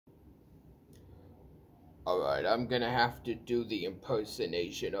Alright, I'm gonna have to do the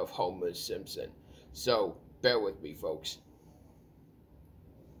impersonation of Homer Simpson. So, bear with me, folks.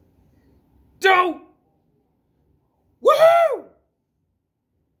 Dough! Woohoo!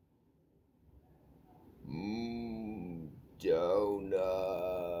 Donut.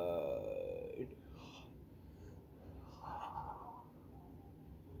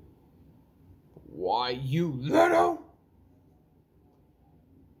 Why, you little...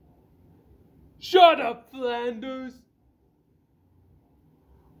 Shut up, Flanders!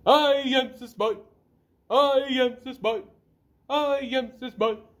 I am so smart. I am so smart. I am so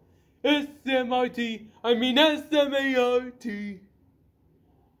smart. S-M-I-T, I mean S-M-A-R-T.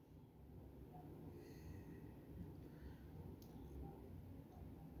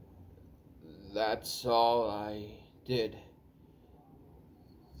 That's all I did.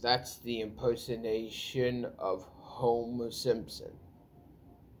 That's the impersonation of Homer Simpson,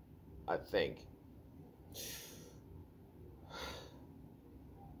 I think.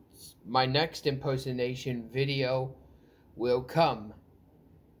 My next impersonation video will come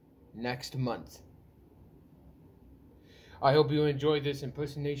next month. I hope you enjoyed this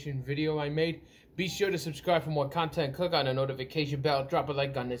impersonation video I made. Be sure to subscribe for more content. Click on the notification bell. Drop a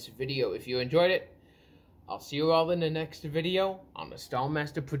like on this video if you enjoyed it. I'll see you all in the next video on the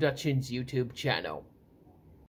Starmaster Productions YouTube channel.